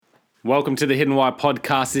Welcome to the Hidden Why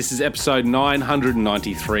podcast. This is episode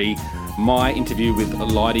 993, my interview with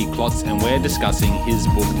Leidy Klotz, and we're discussing his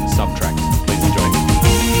book, Subtract. Please enjoy me.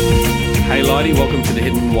 Hey, Leidy, welcome to the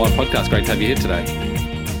Hidden Why podcast. Great to have you here today.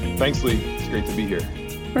 Thanks, Lee. It's great to be here.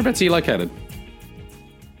 Whereabouts are you located?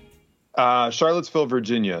 Charlottesville,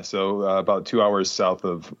 Virginia, so about 2 hours south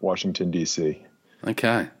of Washington, D.C.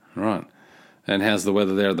 Okay, right. And how's the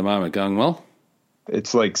weather there at the moment? Going well?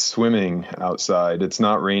 It's like swimming outside. It's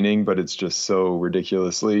not raining, but it's just so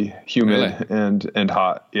ridiculously humid and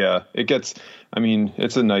hot. Yeah, it gets. I mean,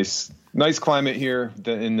 it's a nice climate here.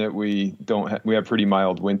 In that we have pretty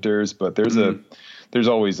mild winters, but there's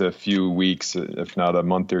always a few weeks, if not a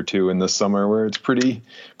month or two, in the summer where it's pretty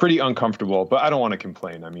uncomfortable. But I don't want to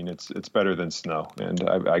complain. I mean, it's better than snow, and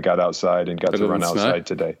I got outsid and got to run outside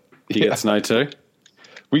today. You get snow too?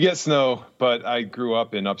 We get snow, but I grew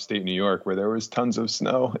up in upstate New York where there was tons of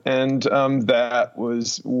snow, and that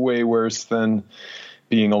was way worse than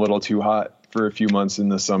being a little too hot for a few months in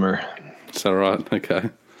the summer. Is that right? Okay.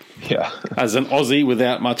 Yeah. As an Aussie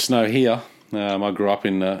without much snow here, I grew up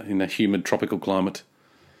in a humid tropical climate,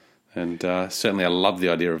 and certainly I love the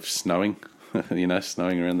idea of snowing.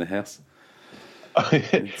 Snowing around the house.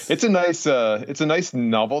 It's a nice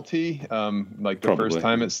novelty. Like the Probably. First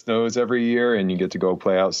time it snows every year, and you get to go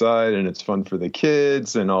play outside, and it's fun for the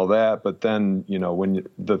kids and all that. But then, when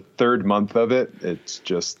the third month of it, it's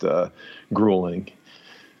just grueling.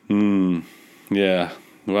 Yeah.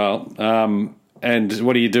 Well, and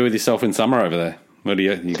what do you do with yourself in summer over there? What do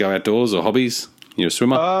you go outdoors or hobbies? You're a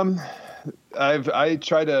swimmer? I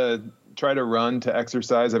try to run, to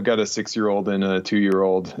exercise. I've got a 6-year-old and a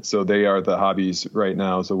 2-year-old, so they are the hobbies right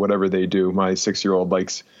now. So whatever they do, my 6-year-old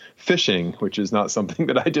likes fishing, which is not something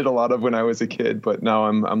that I did a lot of when I was a kid, but now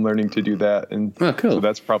I'm learning to do that. And oh, cool. So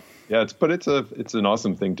that's probably it's an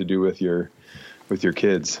awesome thing to do with your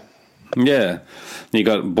kids. Yeah. You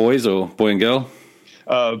got boys or boy and girl?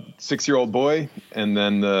 6-year-old boy and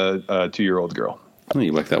then the 2-year-old girl. Oh,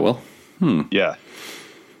 you work that well. Yeah.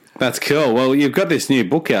 That's cool. Well, you've got this new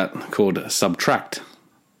book out called Subtract,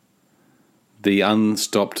 the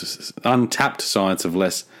untapped science of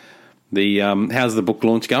less. How's the book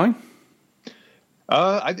launch going?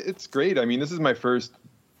 It's great. I mean, this is my first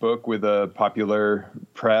book with a popular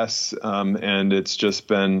press, and it's just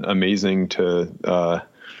been amazing to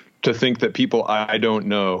think that people I don't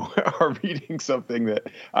know are reading something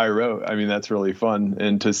that I wrote. I mean, that's really fun,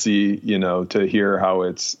 and to see, to hear how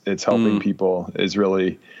it's helping people is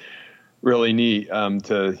really, really neat.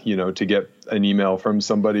 To get an email from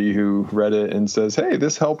somebody who read it and says, "Hey,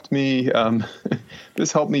 this helped me.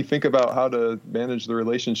 This helped me think about how to manage the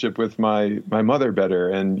relationship with my mother better."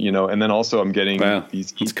 And and then also I'm getting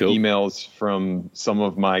these cool emails from some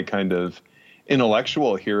of my kind of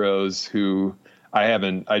intellectual heroes who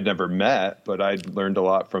I'd never met, but I'd learned a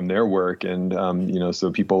lot from their work. And,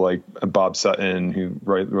 so people like Bob Sutton, who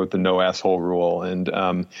wrote the No Asshole Rule, and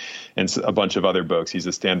a bunch of other books. He's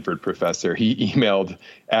a Stanford professor. He emailed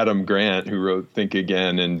Adam Grant, who wrote Think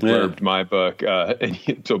Again and blurbed my book.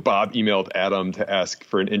 So Bob emailed Adam to ask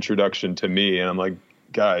for an introduction to me. And I'm like,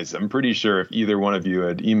 guys, I'm pretty sure if either one of you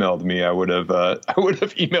had emailed me, I would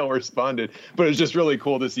have email responded. But it's just really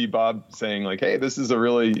cool to see Bob saying like, "Hey, this is a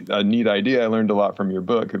really neat idea. I learned a lot from your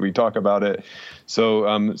book. Could we talk about it?" So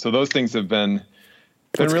those things have been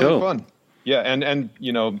really cool. fun. Yeah,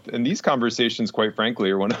 and these conversations, quite frankly,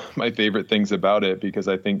 are one of my favorite things about it, because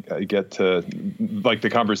I think I get to, like the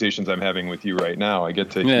conversations I'm having with you right now, I get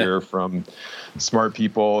to hear from smart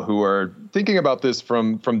people who are thinking about this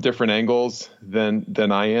from different angles than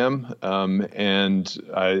I am, and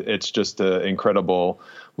it's just an incredible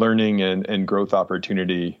learning and growth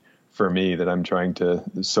opportunity for me that I'm trying to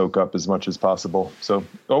soak up as much as possible. So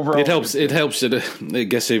overall, it helps you to, I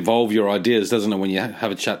guess, evolve your ideas, doesn't it, when you have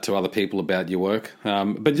a chat to other people about your work?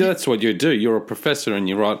 But that's what you do. You're a professor and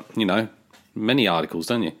you write, many articles,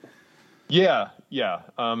 don't you? Yeah.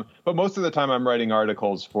 But most of the time I'm writing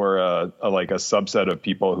articles for a subset of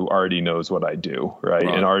people who already knows what I do, right?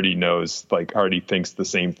 And already thinks the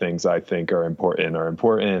same things I think are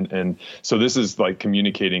important. And so this is like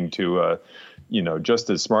communicating to just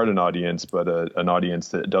as smart an audience, but an audience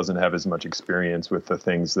that doesn't have as much experience with the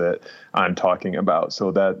things that I'm talking about.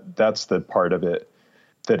 So that's the part of it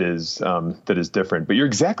that is different. But you're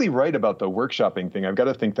exactly right about the workshopping thing. I've got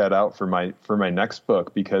to think that out for my next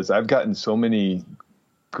book, because I've gotten so many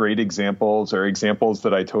great examples, or examples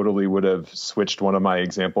that I totally would have switched one of my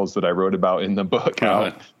examples that I wrote about in the book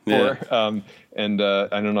out for. And I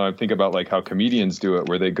don't know, I think about like how comedians do it,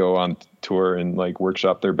 where they go on tour and like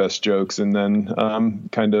workshop their best jokes and then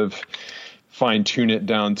kind of fine tune it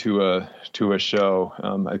down to a show.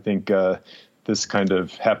 I think this kind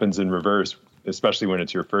of happens in reverse, especially when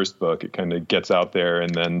it's your first book. It kind of gets out there,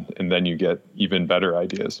 and then you get even better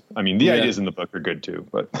ideas. I mean, the ideas in the book are good too,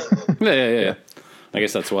 but yeah. I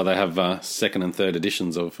guess that's why they have second and third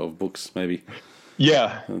editions of books, maybe.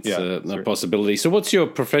 Yeah, that's a possibility. So what's your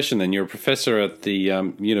profession then? You're a professor at the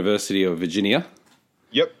University of Virginia.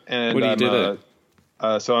 Yep. And what do you do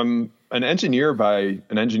there? So I'm an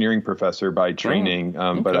engineering professor by training,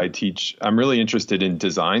 okay. but I'm really interested in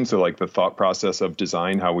design. So like the thought process of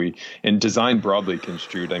design, and design broadly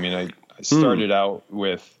construed. I mean, I started out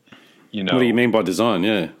with, What do you mean by design?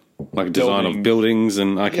 Yeah. Like design of buildings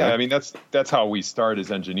and okay. Yeah, I mean that's how we start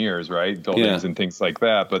as engineers, right? Buildings and things like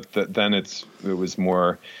that. But then it was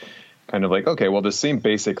more kind of like, okay, well, the same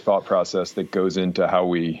basic thought process that goes into how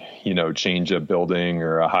we, change a building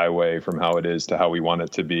or a highway from how it is to how we want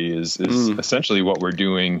it to be is essentially what we're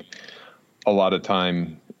doing a lot of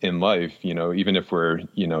time in life. Even if we're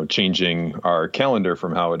changing our calendar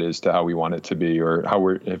from how it is to how we want it to be,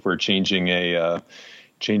 or if we're changing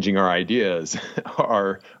our ideas,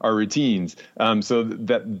 our routines. So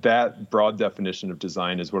that broad definition of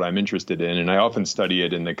design is what I'm interested in. And I often study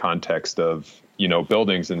it in the context of,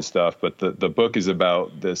 buildings and stuff. But the book is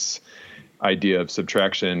about this idea of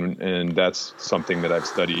subtraction. And that's something that I've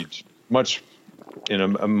studied in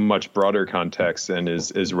a much broader context and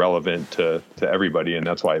is relevant to everybody. And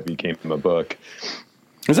that's why it became a book.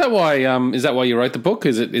 Is that why you wrote the book?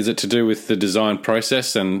 Is it to do with the design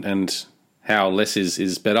process and how less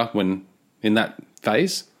is better when in that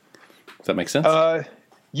phase? Does that make sense?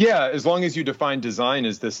 Yeah, as long as you define design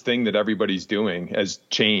as this thing that everybody's doing as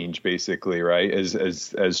change, basically, right?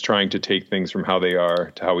 As trying to take things from how they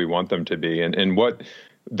are to how we want them to be. And what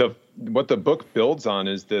the book builds on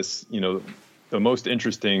is this, the most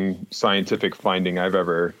interesting scientific finding I've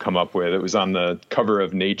ever come up with. It was on the cover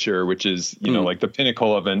of Nature, which is, like the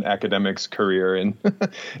pinnacle of an academic's career. And,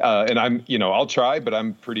 and I'm, I'll try, but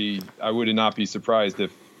I would not be surprised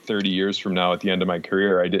if 30 years from now, at the end of my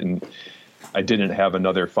career, I didn't have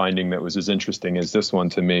another finding that was as interesting as this one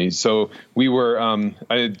to me. So we were,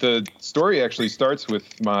 the story actually starts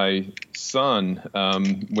with my son,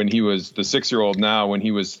 when he was the 6-year-old now. When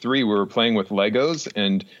he was 3, we were playing with Legos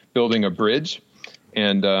and building a bridge.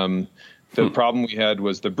 And the problem we had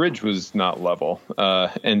was the bridge was not level.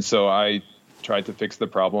 And so I tried to fix the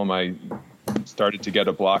problem. I started to get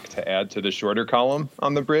a block to add to the shorter column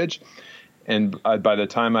on the bridge. And by the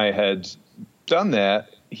time I had done that,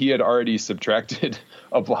 he had already subtracted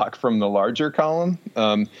a block from the larger column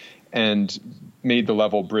and made the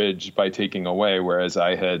level bridge by taking away, whereas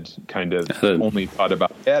I had kind of only thought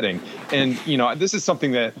about adding. And, this is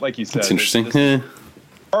something that, like you said, it's interesting.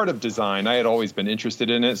 Part of design. I had always been interested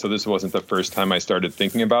in it, so this wasn't the first time I started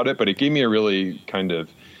thinking about it, but it gave me a really kind of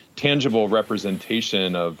tangible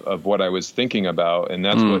representation of what I was thinking about, and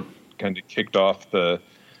that's what kind of kicked off the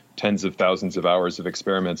tens of thousands of hours of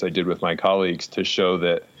experiments I did with my colleagues to show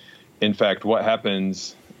that, in fact, what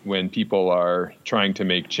happens when people are trying to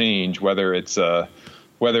make change, whether it's a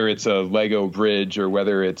Lego bridge or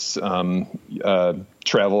whether it's a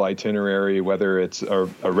travel itinerary, whether it's a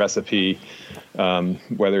recipe,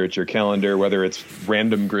 whether it's your calendar, whether it's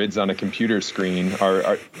random grids on a computer screen,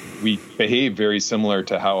 we behave very similar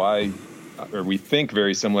to we think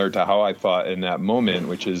very similar to how I thought in that moment,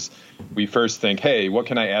 which is we first think, hey, what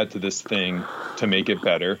can I add to this thing to make it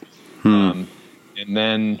better? And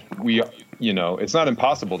then it's not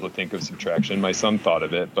impossible to think of subtraction. My son thought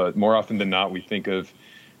of it, but more often than not, we think of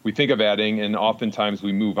adding, and oftentimes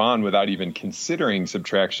we move on without even considering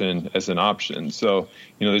subtraction as an option. So,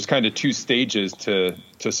 there's kind of 2 stages to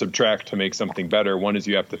subtract to make something better. One is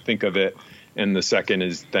you have to think of it, and the second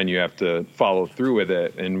is then you have to follow through with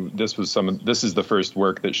it. And this is the first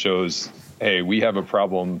work that shows, hey, we have a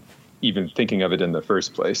problem even thinking of it in the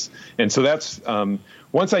first place. And so that's,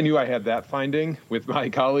 once I knew I had that finding with my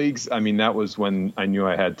colleagues, I mean, that was when I knew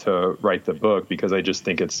I had to write the book, because I just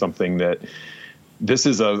think it's something that this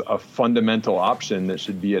is a fundamental option that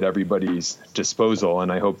should be at everybody's disposal.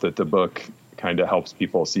 And I hope that the book kind of helps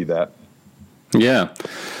people see that. Yeah.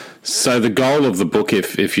 So the goal of the book,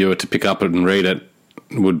 if you were to pick up it and read it,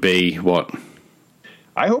 would be what?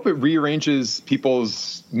 I hope it rearranges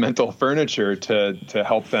people's mental furniture to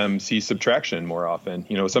help them see subtraction more often.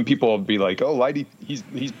 Some people will be like, "Oh, Leidy, he's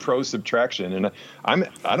pro subtraction," and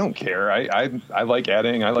I don't care. I like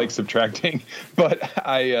adding, I like subtracting, but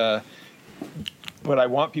I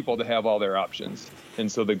want people to have all their options.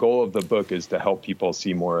 And so the goal of the book is to help people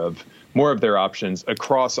see more of their options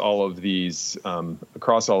across all of these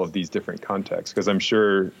different contexts. Because I'm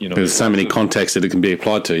sure, there's so many contexts that it can be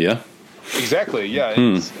applied to. Yeah. Exactly. Yeah.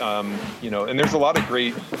 And, and there's a lot of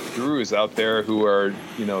great gurus out there who are,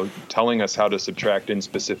 telling us how to subtract in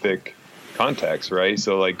specific contexts, right?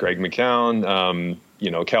 So like Greg McKeown,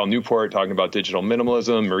 Cal Newport talking about digital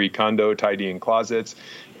minimalism, Marie Kondo, tidying closets.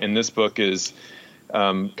 And this book is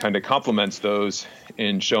kind of complements those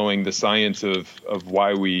in showing the science of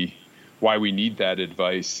why we need that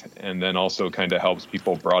advice, and then also kind of helps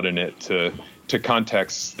people broaden it to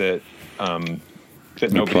contexts that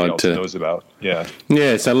nobody else knows about. Yeah.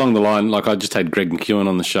 Yeah. So along the line, like I just had Greg McKeown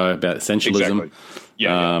on the show about essentialism. Exactly.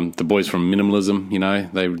 Yeah. The boys from Minimalism,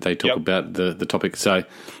 they talk about the topic. So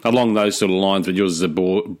along those sort of lines, but yours is a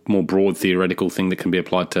more broad theoretical thing that can be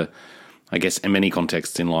applied to, I guess, in many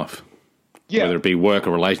contexts in life. Yeah. Whether it be work,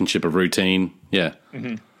 a relationship, a routine. Yeah.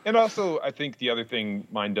 Mm-hmm. And also, I think the other thing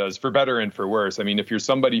mine does, for better and for worse, I mean, if you're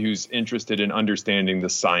somebody who's interested in understanding the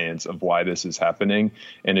science of why this is happening,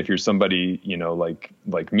 and if you're somebody,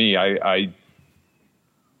 like me, I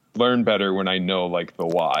learn better when I know like the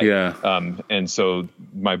why. Yeah. And so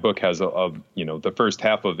my book has the first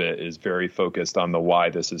half of it is very focused on the why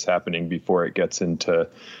this is happening before it gets into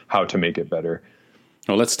how to make it better.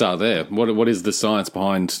 Well, let's start there. What is the science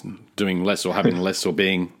behind doing less or having less or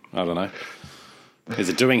being, I don't know. Is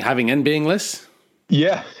it doing, having, and being less?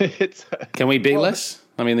 Yeah. Can we be less?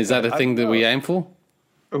 I mean, is that a thing that we aim for?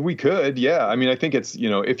 We could, yeah. I mean, I think it's,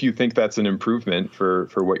 if you think that's an improvement for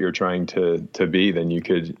what you're trying to be, then you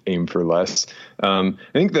could aim for less. I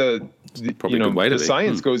think the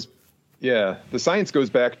science goes, the science goes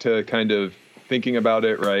back to kind of thinking about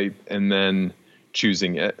it, right, and then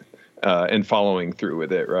choosing it. And following through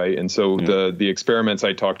with it, right? And so the experiments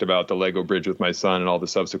I talked about, the Lego bridge with my son and all the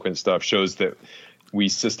subsequent stuff, shows that we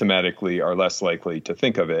systematically are less likely to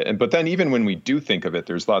think of it. But then even when we do think of it,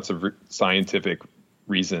 there's lots of scientific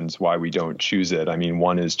reasons why we don't choose it. I mean,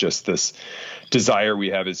 one is just this desire we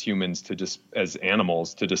have as humans as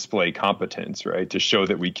animals to display competence, right? To show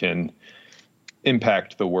that we can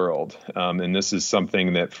impact the world. And this is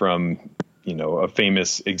something that from a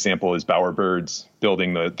famous example is bowerbirds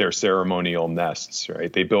building their ceremonial nests,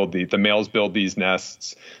 right? They build the males build these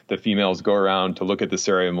nests. The females go around to look at the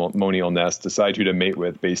ceremonial nest, decide who to mate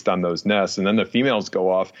with based on those nests. And then the females go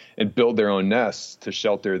off and build their own nests to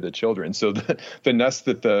shelter the children. So the nests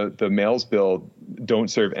that the males build don't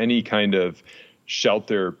serve any kind of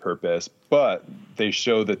shelter purpose, but they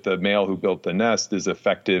show that the male who built the nest is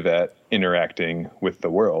effective at interacting with the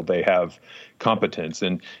world. They have competence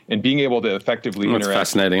and being able to effectively interact. That's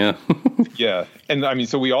fascinating, yeah. Yeah. And I mean,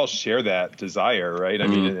 so we all share that desire, right? I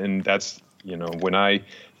mean, and that's, when I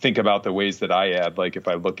think about the ways that I add, like if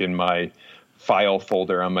I look in my file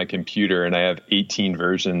folder on my computer and I have 18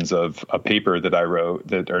 versions of a paper that I wrote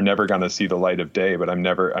that are never going to see the light of day, but I'm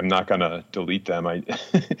not going to delete them.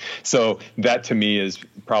 So that to me is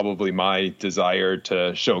probably my desire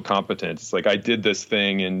to show competence. It's like I did this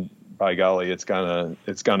thing and by golly, it's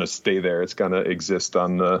gonna stay there. It's gonna exist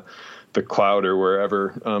on the cloud or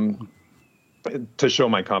wherever to show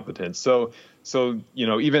my competence. So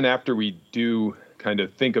even after we do kind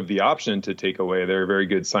of think of the option to take away, there are very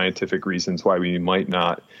good scientific reasons why we might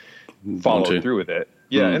not follow through with it.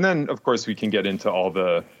 Yeah. And then of course we can get into all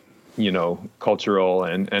the, cultural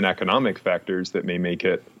and economic factors that may make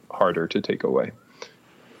it harder to take away.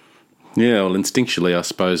 Yeah. Well, instinctually, I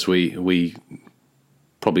suppose we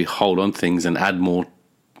probably hold on things and add more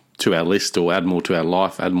to our list or add more to our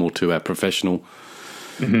life, add more to our professional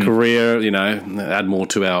career, add more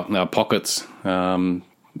to our pockets,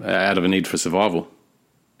 out of a need for survival.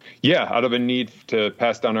 Yeah, out of a need to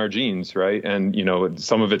pass down our genes, right? And,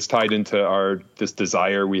 some of it's tied into this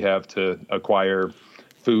desire we have to acquire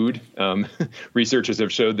food. Researchers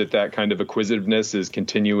have showed that kind of acquisitiveness is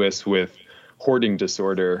continuous with hoarding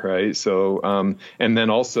disorder, right? So, and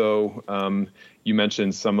then also, you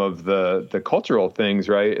mentioned some of the cultural things,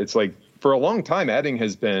 right? It's like for a long time, adding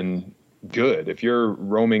has been good. If you're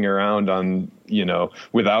roaming around on,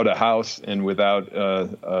 without a house and without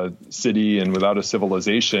a city and without a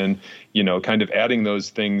civilization, kind of adding those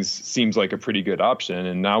things seems like a pretty good option.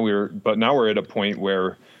 And now we're at a point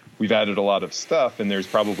where we've added a lot of stuff and there's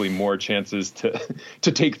probably more chances to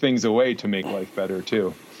take things away to make life better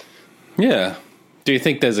too. Yeah. Do you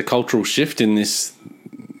think there's a cultural shift in this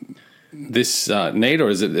need, or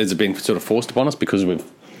has it been sort of forced upon us because we've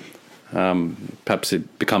perhaps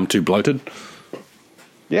it become too bloated?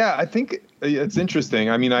 Yeah, I think it's interesting.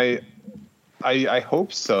 I mean, I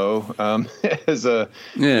hope so. As a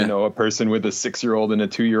person with a 6-year-old and a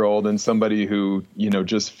 2-year-old and somebody who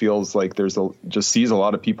just feels like just sees a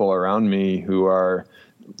lot of people around me who are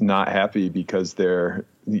not happy because they're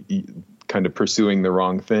kind of pursuing the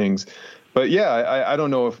wrong things. But yeah, I don't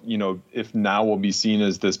know if now will be seen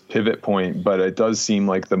as this pivot point, but it does seem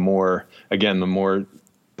like the more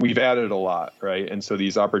we've added a lot, right? And so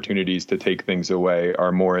these opportunities to take things away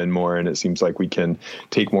are more and more, and it seems like we can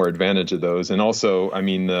take more advantage of those. And also, I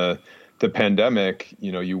mean, the pandemic,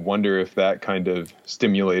 you wonder if that kind of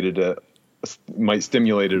might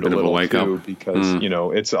stimulate it a little too, because,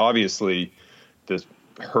 it's obviously this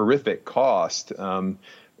horrific cost,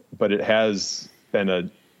 but it has been a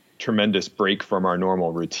tremendous break from our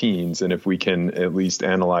normal routines. And if we can at least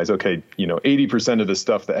analyze, 80% of the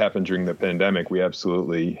stuff that happened during the pandemic, we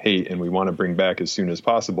absolutely hate and we want to bring back as soon as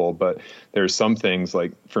possible. But there's some things,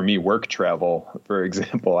 like for me, work travel, for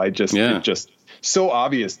example, it's just so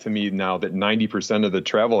obvious to me now that 90% of the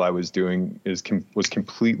travel I was doing was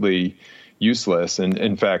completely useless. And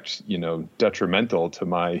in fact, detrimental to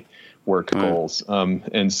my work goals.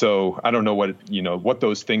 And so I don't know what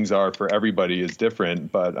those things are for everybody is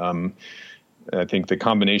different, but I think the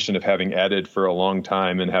combination of having added for a long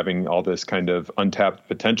time and having all this kind of untapped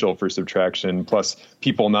potential for subtraction, plus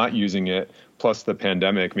people not using it, plus the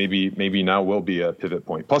pandemic, maybe now will be a pivot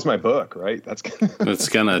point. Plus my book, right? That's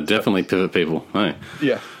going to definitely pivot people. Right?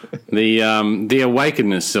 Yeah. The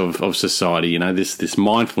awakeness of society, this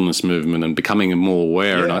mindfulness movement and becoming more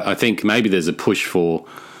aware. Yeah. And I think maybe there's a push for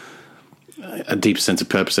a deep sense of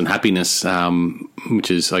purpose and happiness, which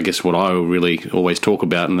is, I guess, what I really always talk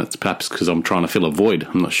about, and that's perhaps because I'm trying to fill a void.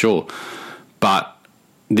 I'm not sure. But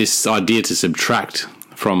this idea to subtract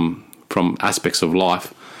from aspects of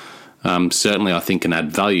life certainly, I think, can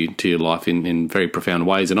add value to your life in very profound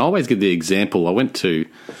ways. And I always give the example. I went to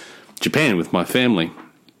Japan with my family.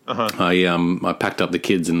 Uh-huh. I packed up the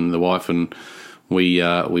kids and the wife, and we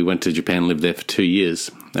went to Japan and lived there for 2 years.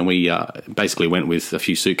 And we basically went with a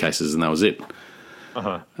few suitcases, and that was it.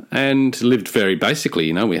 Uh-huh. And lived very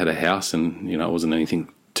basically. We had a house, and it wasn't anything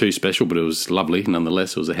too special, but it was lovely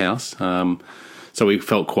nonetheless. It was a house. So we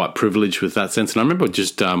felt quite privileged with that sense. And I remember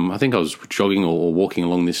just, I think I was jogging or walking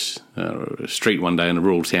along this street one day in a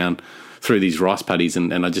rural town through these rice paddies,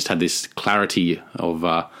 and I just had this clarity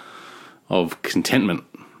of contentment.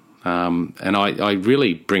 And I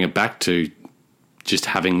really bring it back to just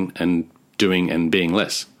having and doing and being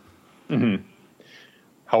less. Mm-hmm.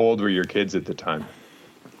 How old were your kids at the time?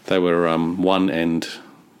 They were 1 and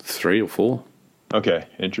 3 or 4. Okay,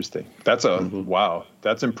 interesting. That's wow.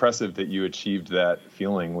 That's impressive that you achieved that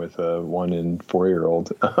feeling with a 1 and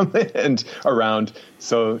 4-year-old and around.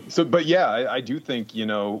 So, but yeah, I do think,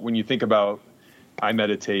 when you think about, I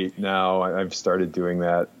meditate now, I've started doing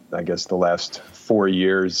that, I guess, the last 4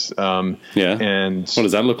 years. And what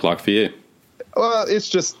does that look like for you? Well, it's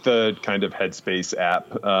just the kind of Headspace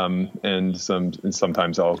app, and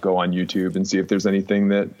sometimes I'll go on YouTube and see if there's anything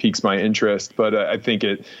that piques my interest. But I think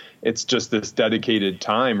it's just this dedicated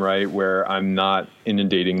time, right, where I'm not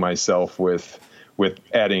inundating myself with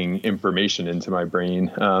adding information into my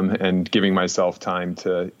brain, and giving myself time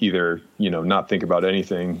to either not think about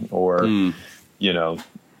anything or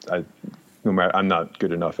I'm not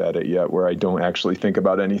good enough at it yet where I don't actually think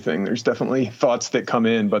about anything. There's definitely thoughts that come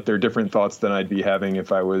in, but they're different thoughts than I'd be having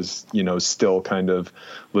if I was, still kind of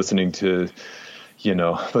listening to a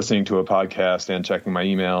podcast and checking my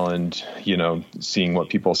email and, seeing what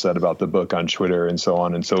people said about the book on Twitter and so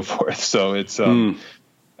on and so forth. So it's,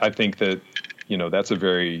 I think that, that's a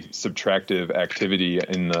very subtractive activity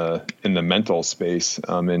in the mental space.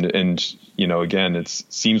 And again, it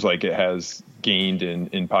seems like it has gained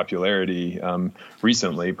in popularity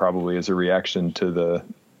recently, probably as a reaction to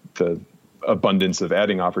the abundance of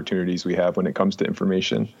adding opportunities we have when it comes to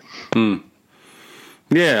information.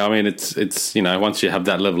 Yeah, I mean, it's once you have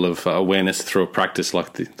that level of awareness through a practice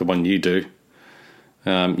like the one you do,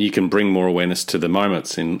 you can bring more awareness to the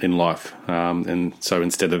moments in life. And so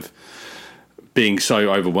instead of being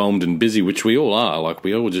so overwhelmed and busy, which we all are, like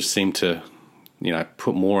we all just seem to,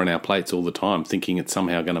 put more on our plates all the time, thinking it's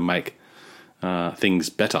somehow going to make things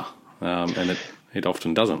better, and it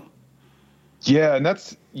often doesn't. Yeah, and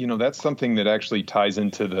that's something that actually ties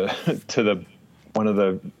into the one of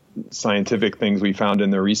the scientific things we found in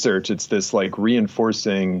the research. It's this like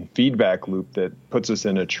reinforcing feedback loop that puts us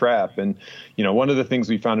in a trap. And one of the things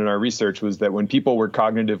we found in our research was that when people were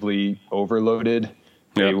cognitively overloaded,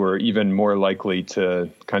 they were even more likely to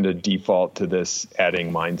kind of default to this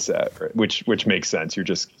adding mindset, right? which makes sense. You're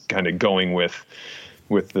just kind of going with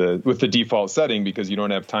the default setting because you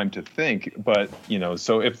don't have time to think. But,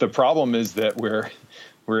 so if the problem is that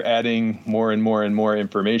we're adding more and more and more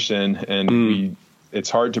information and it's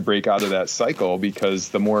hard to break out of that cycle because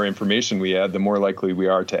the more information we add, the more likely we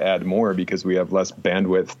are to add more because we have less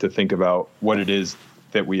bandwidth to think about what it is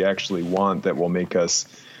that we actually want that will make us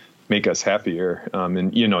make us happier.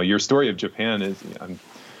 And your story of Japan is,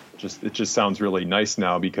 it just sounds really nice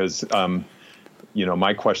now because,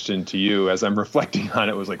 my question to you as I'm reflecting on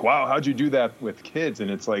it was like, wow, how'd you do that with kids? And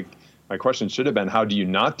it's like, my question should have been, how do you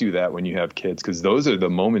not do that when you have kids? Because those are the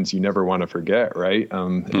moments you never want to forget, right?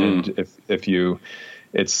 And if you,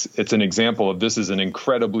 it's an example of, this is an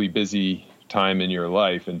incredibly busy time in your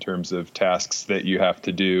life in terms of tasks that you have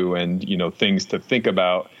to do and, things to think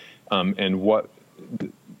about, and what,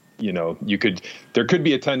 there could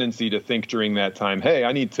be a tendency to think during that time, hey,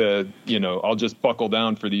 I need to, I'll just buckle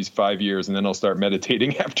down for these 5 years and then I'll start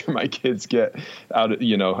meditating after my kids get out of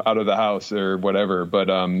the house or whatever. But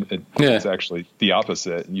it's actually the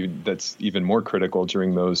opposite. That's even more critical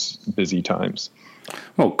during those busy times.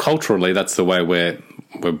 Well, culturally, that's the way we're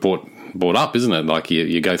brought up, isn't it? Like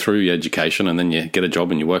you go through your education and then you get a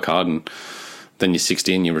job and you work hard and then you're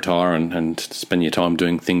 60 and you retire and spend your time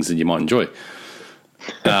doing things that you might enjoy.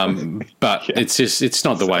 But it's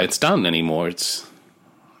not the way it's done anymore.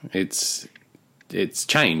 It's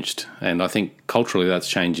changed. And I think culturally that's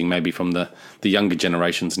changing, maybe from the younger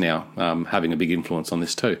generations now, having a big influence on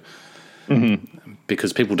this too. Mm-hmm.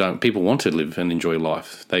 Because people want to live and enjoy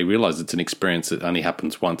life. They realize it's an experience that only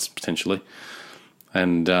happens once potentially.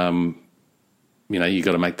 And, you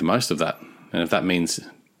got to make the most of that. And if that means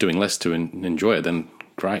doing less to enjoy it, then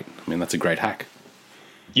great. I mean, that's a great hack.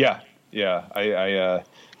 Yeah. Yeah, I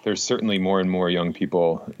there's certainly more and more young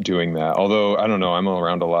people doing that. Although, I don't know, I'm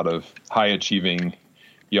around a lot of high achieving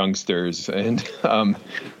youngsters, and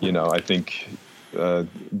I think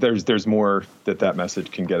there's more that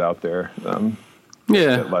message can get out there.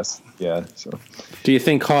 Less. Yeah. So, do you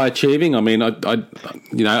think high achieving? I mean,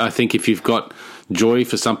 I think if you've got joy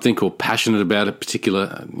for something or passionate about a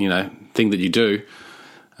particular thing that you do.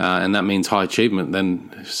 And that means high achievement,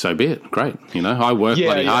 then so be it. Great. I work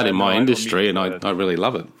bloody hard in my industry and I really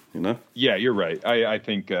love it, Yeah, you're right. I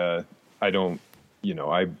think I don't,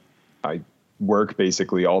 I work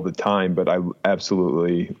basically all the time, but I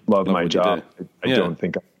absolutely love my job. I don't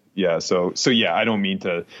think, So I don't mean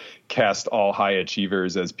to cast all high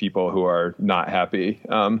achievers as people who are not happy.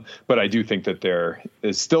 But I do think that there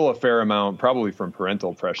is still a fair amount, probably from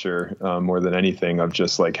parental pressure, more than anything, of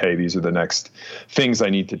just like, hey, these are the next things I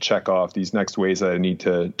need to check off, these next ways that I need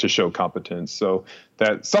to show competence. So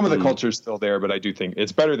that some of the culture is still there, but I do think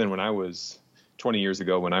it's better than when I was 20 years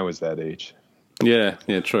ago when I was that age. Yeah,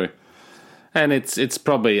 true. And it's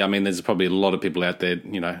probably, there's probably a lot of people out there,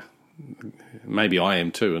 maybe I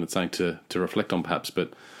am too, and it's something to reflect on perhaps,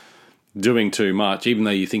 but doing too much, even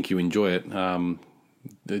though you think you enjoy it,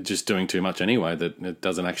 just doing too much anyway, that it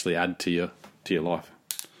doesn't actually add to your life.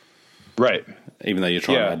 Right. Even though you're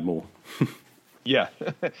trying to add more. Yeah.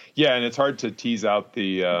 Yeah. And it's hard to tease out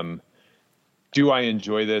the, do I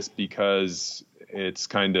enjoy this because it's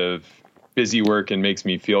kind of busy work and makes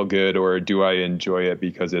me feel good, or do I enjoy it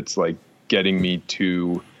because it's like getting me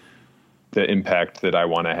to the impact that I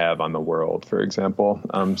want to have on the world, for example.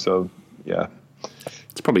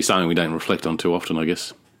 It's probably something we don't reflect on too often, I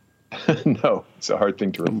guess. No, it's a hard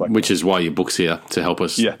thing to reflect Which is why your book's here, to help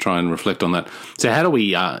us try and reflect on that. So how do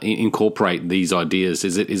we incorporate these ideas?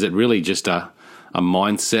 Is it really just a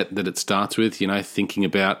mindset that it starts with, thinking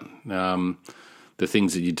about the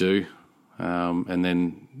things that you do and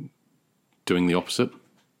then doing the opposite?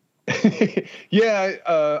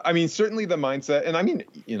 Certainly the mindset. And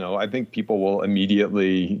I think people will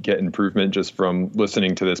immediately get improvement just from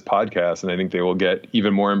listening to this podcast. And I think they will get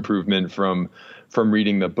even more improvement from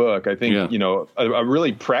reading the book. I think, a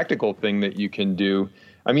really practical thing that you can do.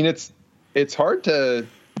 It's hard to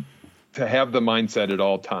have the mindset at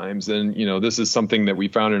all times. And, this is something that we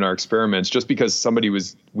found in our experiments. Just because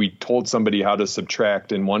we told somebody how to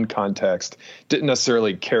subtract in one context didn't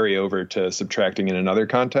necessarily carry over to subtracting in another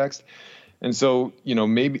context. And so,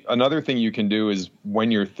 maybe another thing you can do is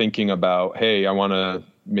when you're thinking about, hey, I want to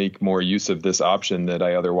make more use of this option that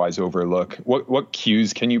I otherwise overlook, what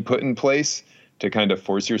cues can you put in place to kind of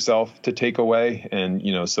force yourself to take away? And,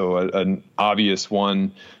 so an obvious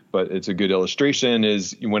one, but it's a good illustration,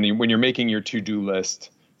 is when you're making your to-do list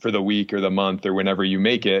for the week or the month or whenever you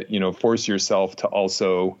make it, force yourself to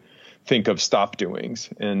also think of stop doings.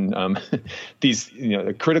 And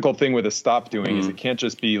the critical thing with a stop doing is it can't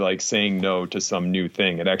just be like saying no to some new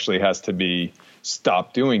thing. It actually has to be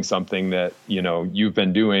stop doing something that, you've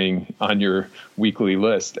been doing on your weekly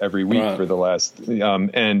list every week for the last,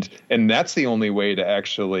 and that's the only way to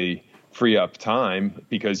actually free up time,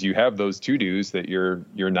 because you have those to-dos that you're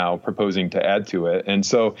now proposing to add to it. And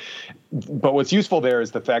so, but what's useful there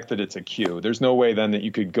is the fact that it's a cue. There's no way then that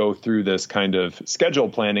you could go through this kind of schedule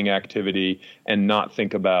planning activity and not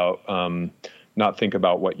think about not think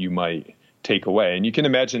about what you might take away. And you can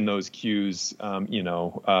imagine those cues,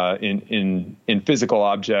 in physical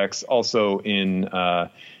objects, also in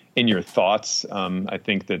your thoughts. I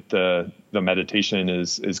think that the meditation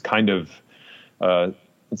is kind of,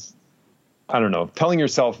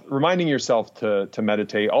 reminding yourself to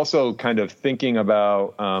meditate, also kind of thinking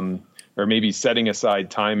about, or maybe setting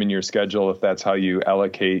aside time in your schedule, if that's how you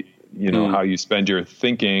allocate, how you spend your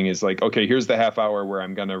thinking, is like, okay, here's the half hour where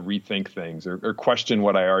I'm going to rethink things or question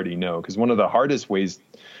what I already know. Because one of the hardest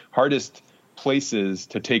places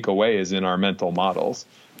to take away is in our mental models.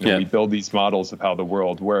 We build these models of how the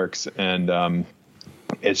world works, and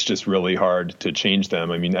it's just really hard to change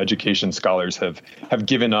them. I mean, education scholars have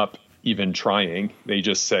given up even trying. They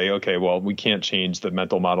just say, okay, well, we can't change the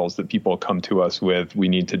mental models that people come to us with. We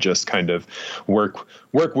need to just kind of work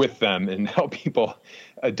with them and help people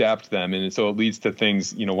adapt them. And so it leads to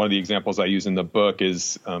things, one of the examples I use in the book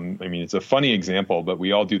is, it's a funny example, but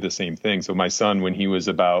we all do the same thing. So my son, when he was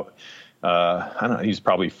about, he's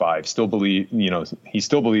probably 5, he still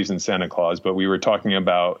believes in Santa Claus, but we were talking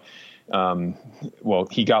about,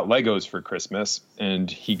 he got Legos for Christmas, and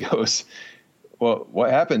he goes, well, what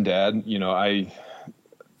happened, Dad?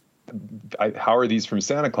 How are these from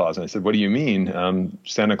Santa Claus? And I said, what do you mean?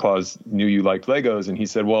 Santa Claus knew you liked Legos. And he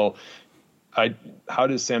said, well, how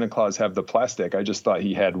does Santa Claus have the plastic? I just thought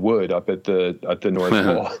he had wood up at the North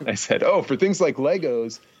Pole. I said, for things like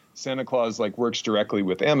Legos, Santa Claus works directly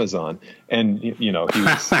with Amazon. And, he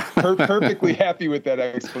was perfectly happy with that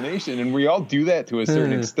explanation. And we all do that to a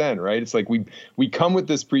certain extent, right? It's like we come with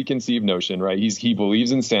this preconceived notion, right? He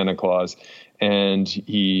believes in Santa Claus,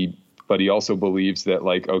 but he also believes that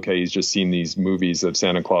he's just seen these movies of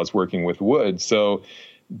Santa Claus working with wood. So,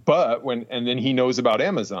 and then he knows about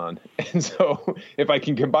Amazon. And so if I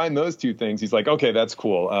can combine those two things, he's like, okay, that's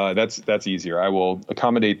cool. That's easier. I will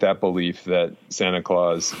accommodate that belief that Santa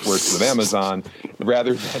Claus works with Amazon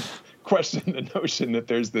rather than question the notion that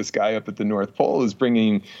there's this guy up at the North Pole who's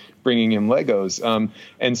bringing him Legos.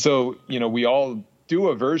 And so, we all do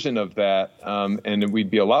a version of that. And we'd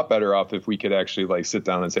be a lot better off if we could actually sit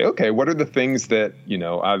down and say, okay, what are the things that,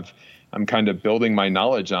 I'm kind of building my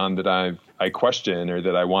knowledge on that I question or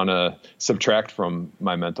that I want to subtract from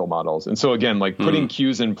my mental models. And so again, putting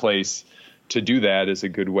cues in place to do that is a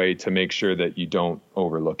good way to make sure that you don't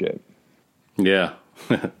overlook it. Yeah.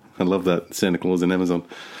 I love that. Santa Claus and Amazon.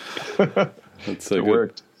 That's so it good.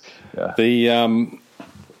 Worked. Yeah.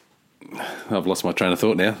 I've lost my train of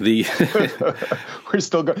thought now. We're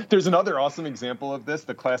still going. There's another awesome example of this.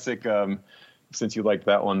 The classic, since you liked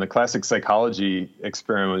that one, the classic psychology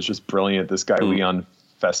experiment was just brilliant. This guy, Leon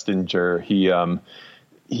Festinger, he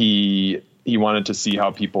wanted to see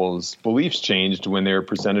how people's beliefs changed when they were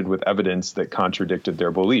presented with evidence that contradicted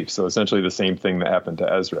their beliefs. So essentially the same thing that happened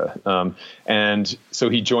to Ezra. And so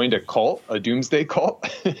he joined a cult, a doomsday cult.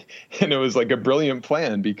 And it was a brilliant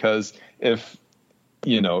plan, because if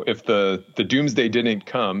the doomsday didn't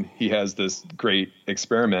come, he has this great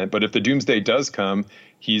experiment. But if the doomsday does come,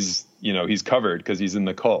 he's covered because he's in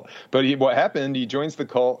the cult. But what happened, he joins the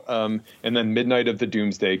cult, and then midnight of the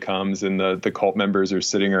doomsday comes, and the cult members are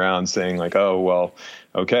sitting around saying oh, well,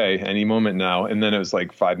 okay, any moment now. And then it was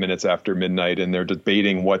 5 minutes after midnight, and they're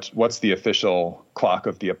debating what's the official clock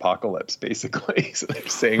of the apocalypse, basically. So they're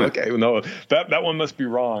saying, okay, no, that one must be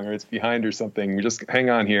wrong, or it's behind or something. We just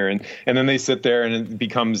hang on here. And then they sit there, and it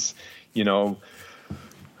becomes, 4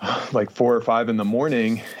 or 5 in the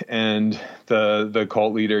morning, and the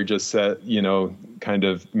cult leader just said, kind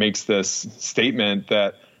of makes this statement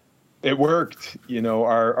that it worked.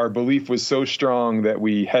 Our belief was so strong that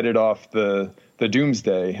we headed off the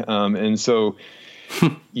doomsday. And so,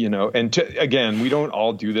 again, we don't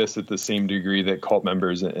all do this at the same degree that cult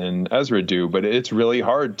members and Ezra do, but it's really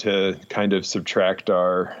hard to kind of subtract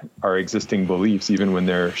our existing beliefs, even when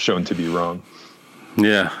they're shown to be wrong.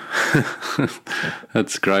 Yeah,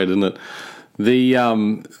 that's great, isn't it?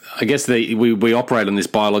 I guess we operate on this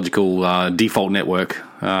biological default network,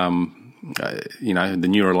 the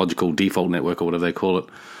neurological default network, or whatever they call it,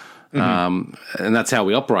 and that's how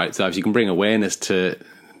we operate. So if you can bring awareness to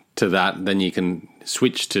that, then you can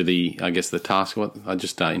switch to the task. I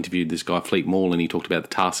just interviewed this guy Fleet Mall, and he talked about the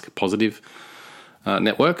task positive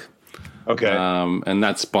network. Okay, and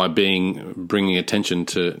that's by bringing attention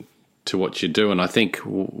to what you do. And I think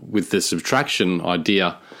with the subtraction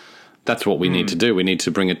idea, that's what we need to do. We need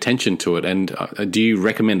to bring attention to it. And do you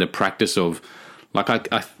recommend a practice of, I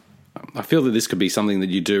feel that this could be something that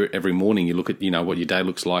you do every morning. You look at, what your day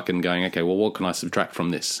looks like and going, okay, well, what can I subtract from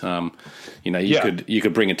this? You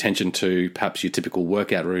could bring attention to perhaps your typical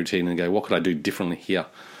workout routine and go, what could I do differently here?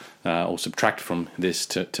 Or subtract from this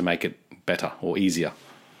to make it better or easier.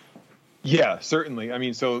 Yeah, certainly. I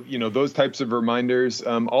mean, so, those types of reminders.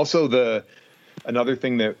 Also, another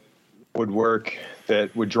thing that would work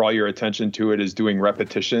that would draw your attention to it is doing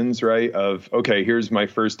repetitions, right? Of, okay, here's my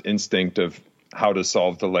first instinct of how to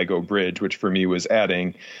solve the Lego bridge, which for me was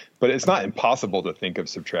adding. But it's not impossible to think of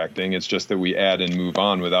subtracting. It's just that we add and move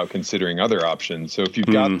on without considering other options. So if you've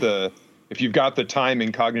got the time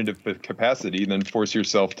and cognitive capacity, then force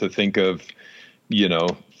yourself to think of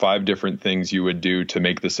 5 different things you would do to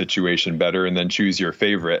make the situation better, and then choose your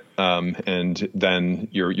favorite. And then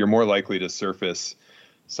you're more likely to surface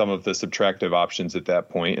some of the subtractive options at that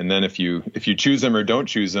point. And then if you choose them or don't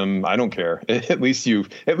choose them, I don't care. At least you've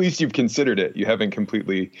considered it. You haven't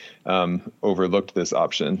completely overlooked this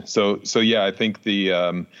option. So yeah, I think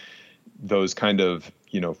those kind of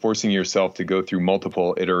forcing yourself to go through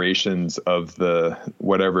multiple iterations of the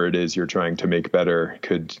whatever it is you're trying to make better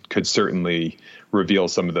could certainly reveal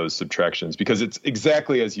some of those subtractions, because it's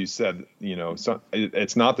exactly as you said. So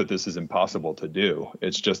it's not that this is impossible to do.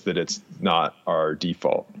 It's just that it's not our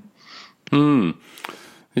default. It's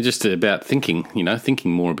just about thinking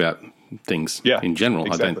more about things in general.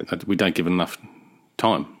 Exactly. We don't give enough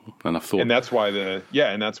time, enough thought. And that's why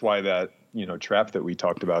that trap that we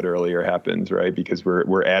talked about earlier happens, right? Because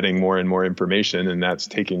we're adding more and more information, and that's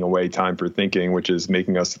taking away time for thinking, which is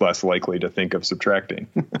making us less likely to think of subtracting.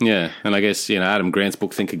 Yeah, and I guess Adam Grant's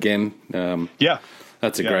book Think Again.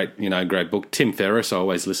 That's a great book. Tim Ferriss I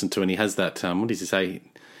always listen to, and he has that. What does he say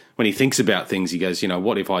when he thinks about things? He goes,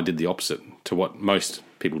 what if I did the opposite to what most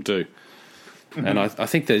people do? Mm-hmm. And I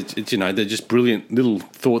think they're just brilliant little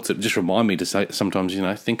thoughts that just remind me to say sometimes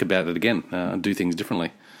think about it again, do things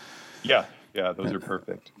differently. Yeah, those are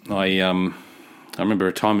perfect. I remember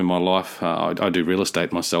a time in my life, I do real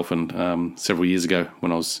estate myself, and several years ago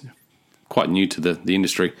when I was quite new to the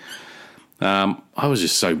industry, I was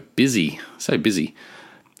just so busy.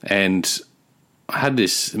 And I had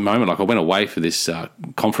this moment, I went away for this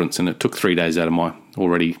conference, and it took 3 days out of my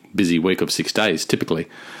already busy week of 6 days, typically.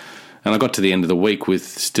 And I got to the end of the week with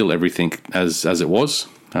still everything as it was,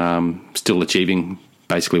 still achieving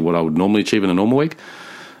basically what I would normally achieve in a normal week.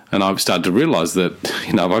 And I've started to realise that,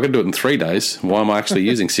 if I could do it in 3 days, why am I actually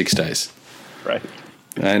using 6 days? Right.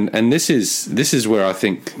 And this is where I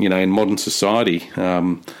think, in modern society,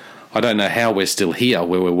 I don't know how we're still here,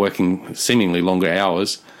 where we're working seemingly longer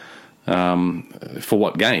hours. For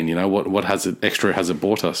what gain? What extra has it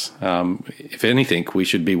brought us? If anything, we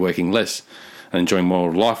should be working less and enjoying more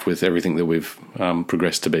of life with everything that we've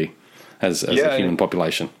progressed to be as a human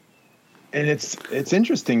population. And it's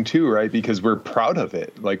interesting too, right? Because we're proud of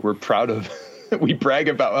it. Like we brag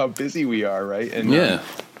about how busy we are, right? And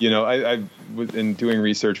I was in doing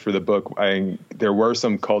research for the book. There were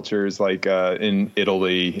some cultures like in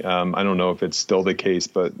Italy. I don't know if it's still the case,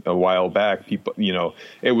 but a while back, people,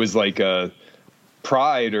 it was like a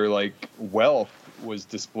pride or like wealth was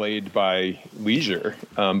displayed by leisure,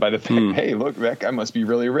 by the fact, hey, look, that guy must be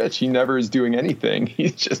really rich. He never is doing anything.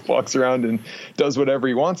 He just walks around and does whatever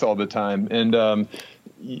he wants all the time. And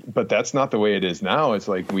but that's not the way it is now. It's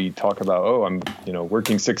like we talk about, I'm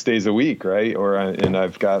working 6 days a week, right? And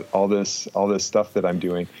I've got all this stuff that I'm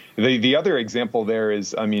doing. The other example there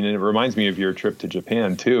is, and it reminds me of your trip to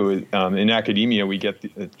Japan too. In academia, we get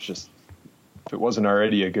if it wasn't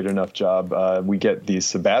already a good enough job, we get these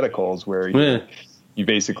sabbaticals where you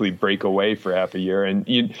basically break away for half a year, and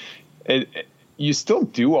you still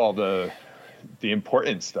do all the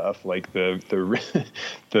important stuff, like the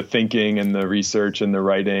thinking and the research and the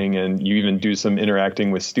writing, and you even do some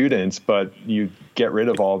interacting with students, but you get rid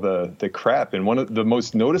of all the crap. And one of the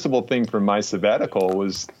most noticeable thing from my sabbatical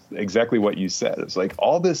was exactly what you said. It's like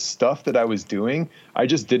all this stuff that I was doing, I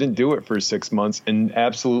just didn't do it for 6 months, and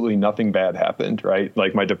absolutely nothing bad happened, right?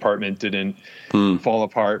 Like my department didn't fall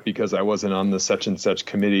apart because I wasn't on the such and such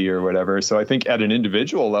committee or whatever. So I think at an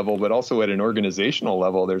individual level, but also at an organizational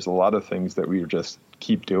level, there's a lot of things that we just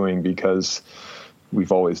keep doing because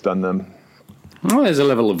we've always done them. Well, there's a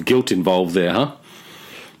level of guilt involved there, huh?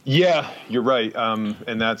 Yeah, you're right.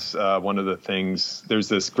 And that's one of the things. There's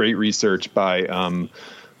this great research by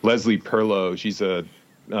Leslie Perlow. She's at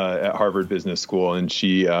Harvard Business School, and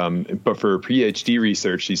she, but for her PhD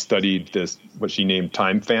research, she studied what she named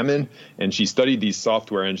time famine, and she studied these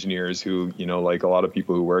software engineers who, like a lot of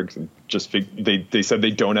people who work, they said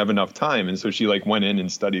they don't have enough time, and so she went in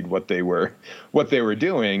and studied what they were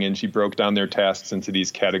doing, and she broke down their tasks into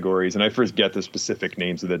these categories, and I forget the specific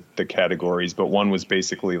names of the categories, but one was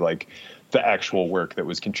basically the actual work that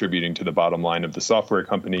was contributing to the bottom line of the software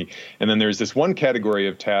company, and then there's this one category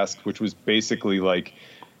of tasks which was basically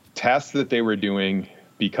tasks that they were doing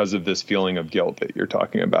because of this feeling of guilt that you're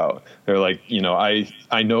talking about. They're like,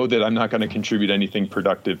 I know that I'm not going to contribute anything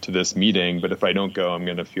productive to this meeting, but if I don't go, I'm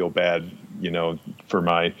going to feel bad, for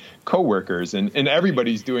my coworkers, and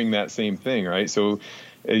everybody's doing that same thing. Right. So,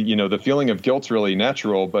 the feeling of guilt's really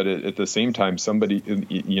natural, but at the same time, somebody,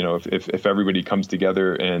 if everybody comes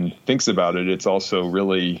together and thinks about it, it's also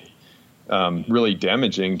really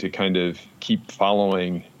damaging to kind of keep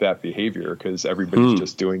following that behavior, because everybody's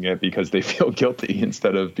just doing it because they feel guilty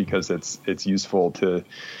instead of because it's useful to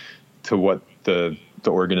what the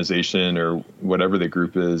organization or whatever the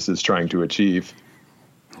group is trying to achieve.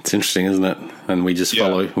 It's interesting, isn't it? And we just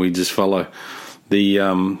follow the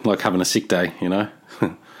like having a sick day,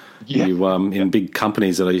 Yeah. In big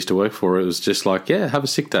companies that I used to work for, it was just like, have a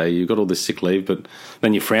sick day. You've got all this sick leave, but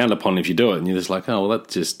then you're frowned upon if you do it, and you're just like, oh, well, that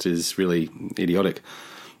just is really idiotic.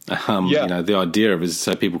 The idea of it is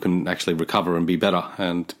so people can actually recover and be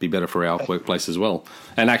better for our workplace as well,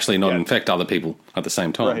 and actually not infect other people at the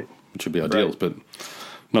same time, which would be ideal, but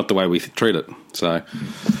not the way we treat it. So,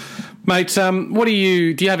 mate, what do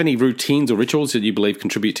you have any routines or rituals that you believe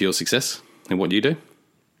contribute to your success in what you do?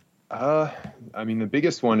 The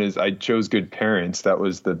biggest one is I chose good parents. That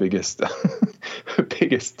was the biggest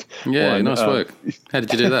Yeah, one. Nice work. How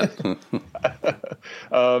did you do that?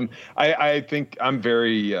 I think I'm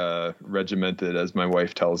very regimented, as my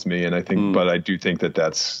wife tells me, and I think, but I do think that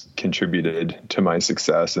that's contributed to my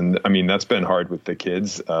success. And that's been hard with the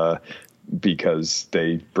kids because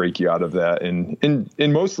they break you out of that in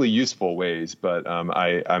mostly useful ways. But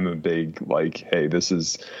I'm a big hey, this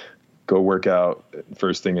is. Go work out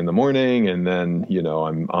first thing in the morning, and then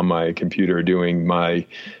I'm on my computer doing my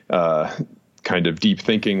kind of deep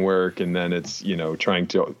thinking work, and then it's trying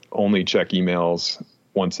to only check emails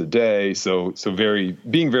once a day. So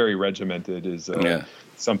being very regimented is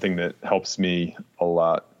something that helps me a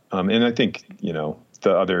lot. And I think the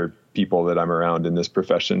other people that I'm around in this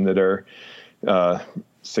profession that are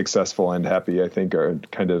successful and happy, I think, are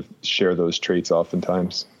kind of share those traits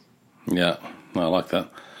oftentimes. Yeah, I like that.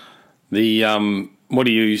 What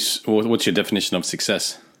do you use, or what's your definition of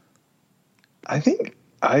success? I think,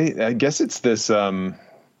 I guess it's this, the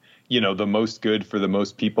most good for the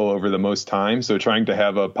most people over the most time. So trying to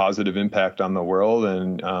have a positive impact on the world,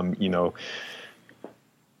 and,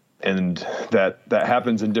 and that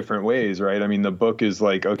happens in different ways, right? The book is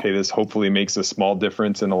like, okay, this hopefully makes a small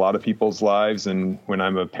difference in a lot of people's lives. And when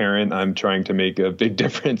I'm a parent, I'm trying to make a big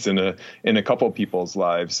difference in a couple people's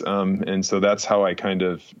lives. And so that's how I kind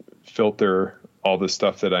of filter all the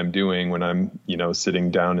stuff that I'm doing when I'm, sitting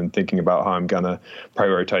down and thinking about how I'm going to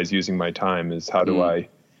prioritize using my time, is how do I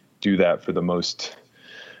do that for the most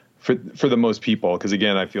people? Because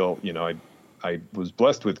again, I feel, I was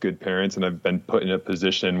blessed with good parents, and I've been put in a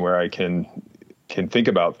position where I can think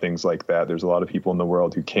about things like that. There's a lot of people in the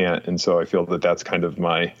world who can't. And so I feel that that's kind of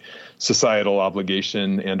my societal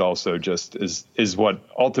obligation, and also just is what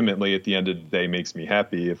ultimately at the end of the day makes me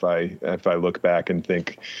happy. If I look back and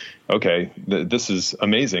think, okay, this is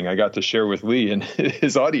amazing. I got to share with Lee and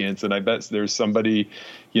his audience, and I bet there's somebody,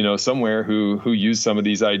 somewhere who used some of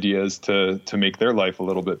these ideas to make their life a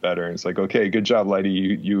little bit better. And it's like, okay, good job, Leidy.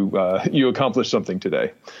 You accomplished something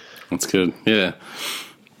today. That's good. Yeah.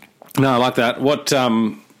 No, I like that. What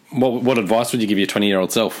advice would you give your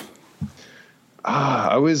 20-year-old self?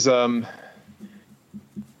 I was, I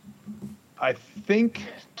think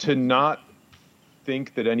to not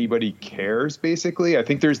think that anybody cares, basically. I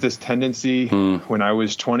think there's this tendency when I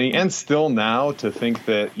was 20 and still now to think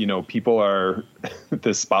that, people are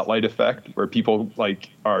the spotlight effect, where people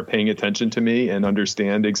are paying attention to me and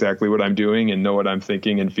understand exactly what I'm doing and know what I'm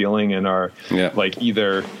thinking and feeling, and are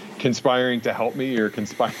either conspiring to help me or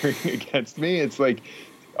conspiring against me. It's like,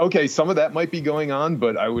 okay, some of that might be going on,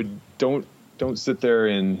 but I don't sit there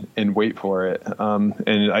and wait for it.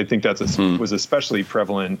 And I think was especially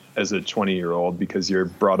prevalent as a 20-year-old, because you're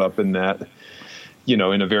brought up in that,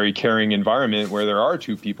 in a very caring environment where there are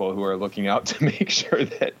two people who are looking out to make sure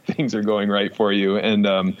that things are going right for you.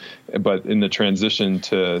 And, but in the transition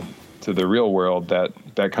to the real world,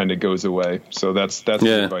 that kind of goes away. So that's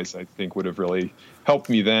the advice I think would have really helped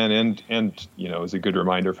me then, and is a good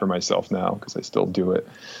reminder for myself now, because I still do it.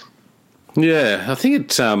 Yeah, I think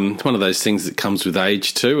it's one of those things that comes with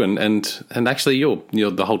age too, and actually,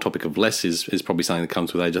 the whole topic of less is probably something that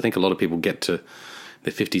comes with age. I think a lot of people get to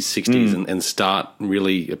their 50s, 60s, and start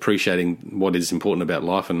really appreciating what is important about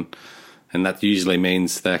life, and that usually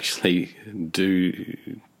means they actually do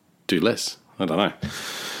less. I don't know.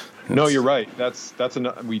 No, you're right.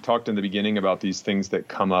 We talked in the beginning about these things that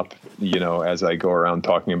come up, as I go around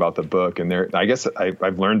talking about the book. And I guess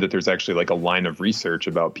I've learned that there's actually like a line of research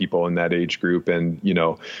about people in that age group and,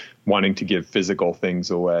 wanting to give physical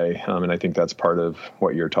things away. And I think that's part of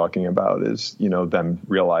what you're talking about is, them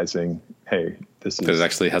realizing, hey, this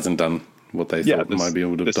actually hasn't done what they thought might be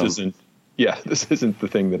able to have done. This isn't the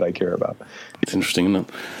thing that I care about. It's interesting, isn't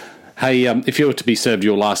it? Hey, if you were to be served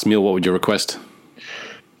your last meal, what would you request?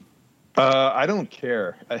 I don't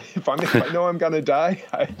care. If I know I'm gonna die,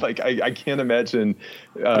 I can't imagine.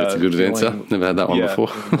 That's a good answer. Never had that one before.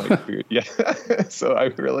 Food. Yeah. So I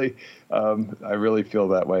really feel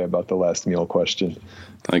that way about the last meal question.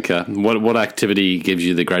 Okay. What activity gives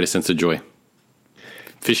you the greatest sense of joy?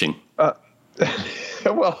 Fishing.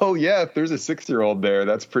 Well, yeah. If there's a 6-year-old there,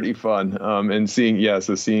 that's pretty fun. And seeing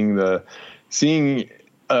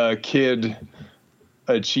a kid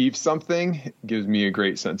achieve something gives me a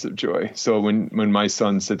great sense of joy. So when my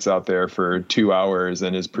son sits out there for 2 hours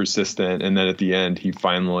and is persistent, and then at the end he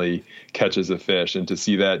finally catches a fish, and to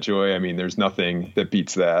see that joy, I mean, there's nothing that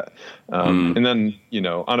beats that. And then,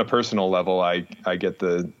 on a personal level, I get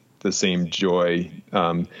the same joy,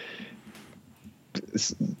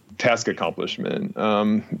 task accomplishment,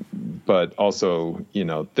 but also,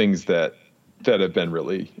 things that have been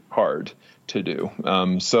really hard to do.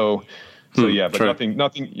 So yeah, but true.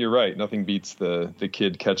 Nothing. You're right. Nothing beats the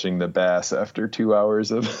kid catching the bass after 2 hours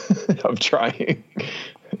of trying.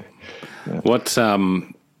 Yeah.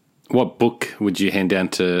 What book would you hand down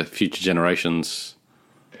to future generations?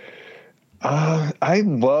 I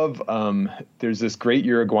love. There's this great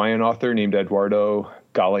Uruguayan author named Eduardo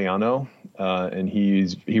Galeano, and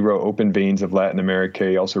he wrote Open Veins of Latin America.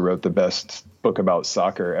 He also wrote the best book about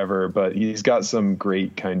soccer ever. But he's got some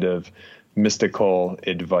great kind of mystical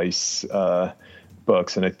advice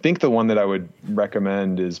books, and I think the one that I would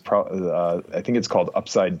recommend is I think it's called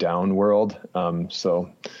Upside Down World. So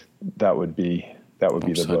that would be the book.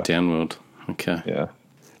 Upside Down World. Okay. Yeah.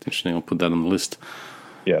 Interesting. I'll put that on the list.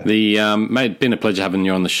 Yeah. Mate, been a pleasure having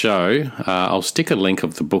you on the show. I'll stick a link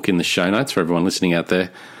of the book in the show notes for everyone listening out there.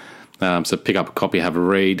 So pick up a copy, have a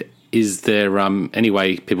read. Is there any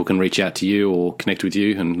way people can reach out to you or connect with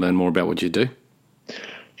you and learn more about what you do?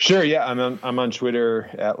 Sure. Yeah. I'm on Twitter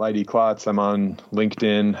at Leidy Klotz. I'm on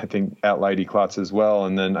LinkedIn, I think at Leidy Klotz as well.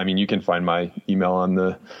 And then, you can find my email on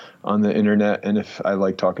the internet. And if I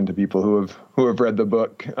like talking to people who have read the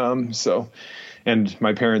book. And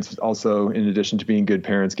my parents also, in addition to being good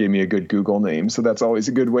parents, gave me a good Google name. So that's always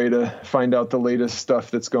a good way to find out the latest stuff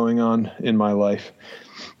that's going on in my life.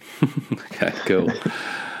 Okay, cool.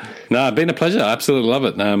 No, it's been a pleasure. I absolutely love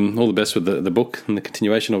it. All the best with the book and the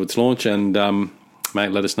continuation of its launch. And,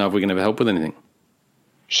 mate, let us know if we can ever help with anything.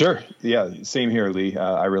 Sure. Yeah, same here, Lee.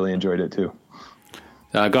 I really enjoyed it too.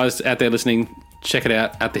 Guys out there listening, check it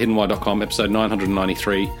out at thehiddenwhy.com, episode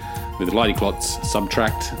 993 with Leidy Klotz,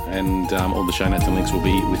 Subtract, and all the show notes and links will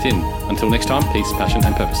be within. Until next time, peace, passion,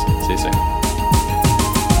 and purpose. See you soon.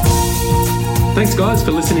 Thanks, guys,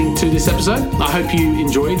 for listening to this episode. I hope you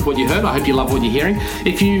enjoyed what you heard. I hope you love what you're hearing.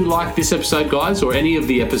 If you like this episode, guys, or any of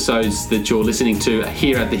the episodes that you're listening to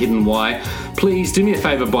here at The Hidden Why, please do me a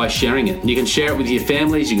favor by sharing it. You can share it with your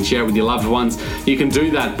families. You can share it with your loved ones. You can do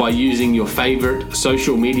that by using your favorite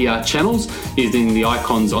social media channels, using the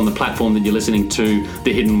icons on the platform that you're listening to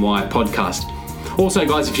The Hidden Why podcast. Also,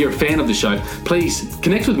 guys, if you're a fan of the show, please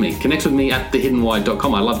connect with me. Connect with me at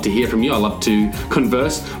thehiddenwhy.com. I love to hear from you. I love to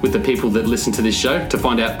converse with the people that listen to this show to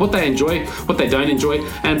find out what they enjoy, what they don't enjoy,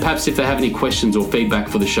 and perhaps if they have any questions or feedback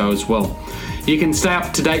for the show as well. You can stay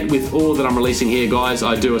up to date with all that I'm releasing here, guys.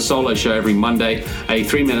 I do a solo show every Monday, a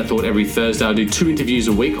 3-minute thought every Thursday. I do 2 interviews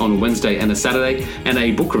a week on Wednesday and a Saturday, and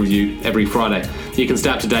a book review every Friday. You can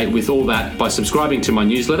stay up to date with all that by subscribing to my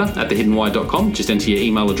newsletter at thehiddenwhy.com. Just enter your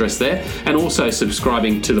email address there, and also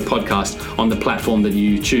subscribing to the podcast on the platform that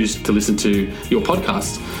you choose to listen to your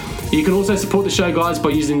podcasts. You can also support the show, guys,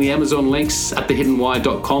 by using the Amazon links at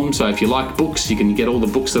thehiddenwhy.com. So if you like books, you can get all the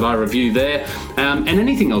books that I review there, and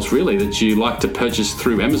anything else really that you like to purchase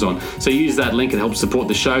through Amazon. So use that link, it helps support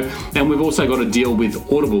the show. And we've also got a deal with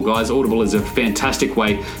Audible, guys. Audible is a fantastic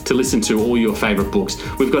way to listen to all your favorite books.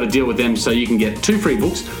 We've got a deal with them so you can get 2 free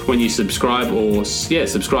books when you subscribe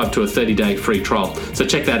subscribe to a 30-day free trial. So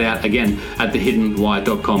check that out again at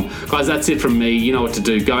thehiddenwhy.com. Guys, that's it from me. You know what to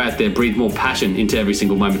do. Go out there, breathe more passion into every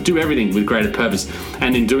single moment. Do everything with greater purpose,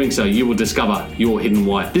 and in doing so you will discover your hidden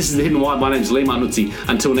why. This is The Hidden Why. My name is Lee Martinuzzi.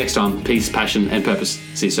 Until next time, peace, passion, and purpose.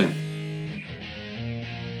 See you soon.